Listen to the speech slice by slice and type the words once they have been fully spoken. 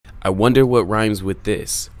I wonder what rhymes with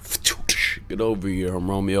this. Get over here. I'm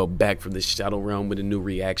Romeo, back from the Shadow Realm with a new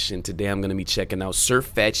reaction. Today I'm going to be checking out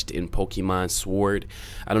Sirfetch'd in Pokemon Sword.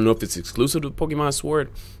 I don't know if it's exclusive to Pokemon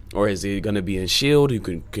Sword, or is it going to be in Shield?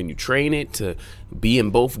 Can you train it to be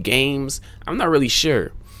in both games? I'm not really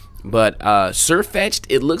sure. But Sirfetch'd,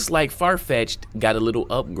 it looks like Farfetch'd got a little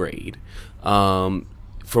upgrade from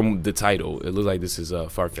the title. It looks like this is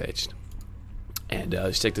Farfetch'd. And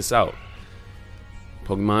let's check this out.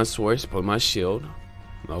 Pokemon Sword, Pokemon Shield.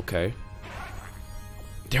 Okay.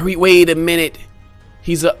 Wait a minute.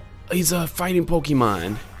 He's a fighting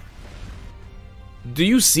Pokemon. Do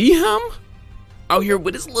you see him? Out here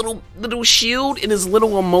with his little shield and his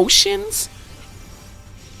little emotions?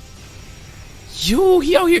 Yo,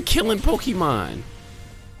 he out here killing Pokemon.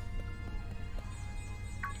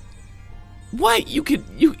 What?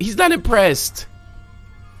 He's not impressed.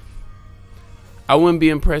 I wouldn't be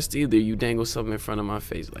impressed either. You dangle something in front of my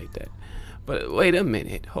face like that. But wait a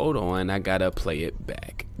minute. Hold on. I gotta play it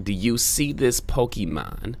back. Do you see this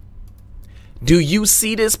Pokemon? Do you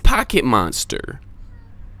see this pocket monster?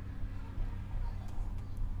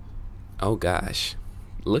 Oh gosh.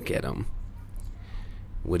 Look at him.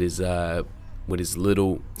 With his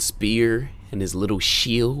little spear and his little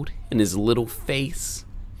shield and his little face.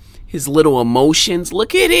 His little emotions.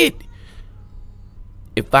 Look at it.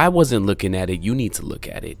 If I wasn't looking at it, you need to look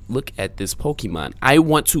at it. Look at this Pokemon. I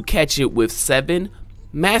want to catch it with 7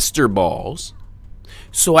 Master Balls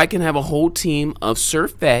so I can have a whole team of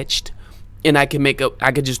Sirfetch'd, and I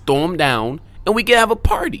could just throw them down and we can have a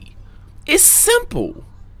party. It's simple.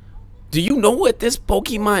 Do you know what this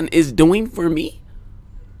Pokemon is doing for me?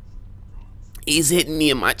 He's hitting me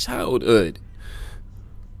in my childhood.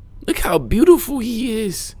 Look how beautiful he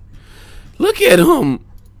is. Look at him.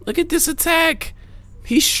 Look at this attack.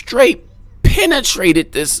 He straight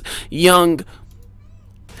penetrated this young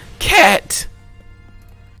cat.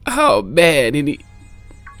 Oh man, and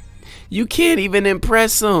you can't even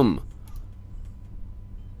impress him.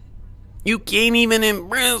 You can't even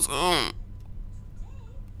impress him.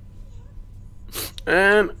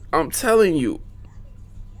 And I'm telling you,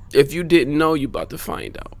 if you didn't know, you about to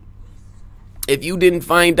find out. If you didn't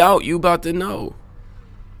find out, you about to know.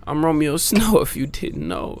 I'm Romeo Snow if you didn't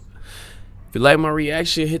know. If you like my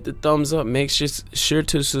reaction, hit the thumbs up. Make sure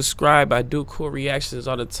to subscribe. I do cool reactions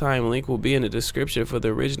all the time. Link will be in the description for the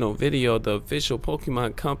original video. The official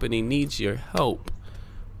Pokemon company needs your help.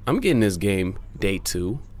 I'm getting this game day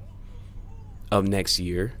 2 of next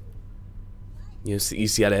year. You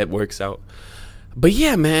see how that works out. But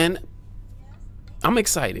yeah, man, I'm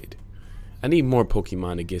excited. I need more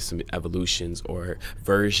Pokemon to get some evolutions or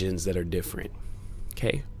versions that are different.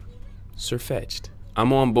 Okay? Sirfetch'd.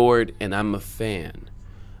 I'm on board and I'm a fan.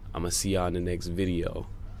 I'm gonna see y'all in the next video.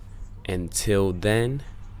 Until then,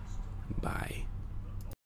 bye.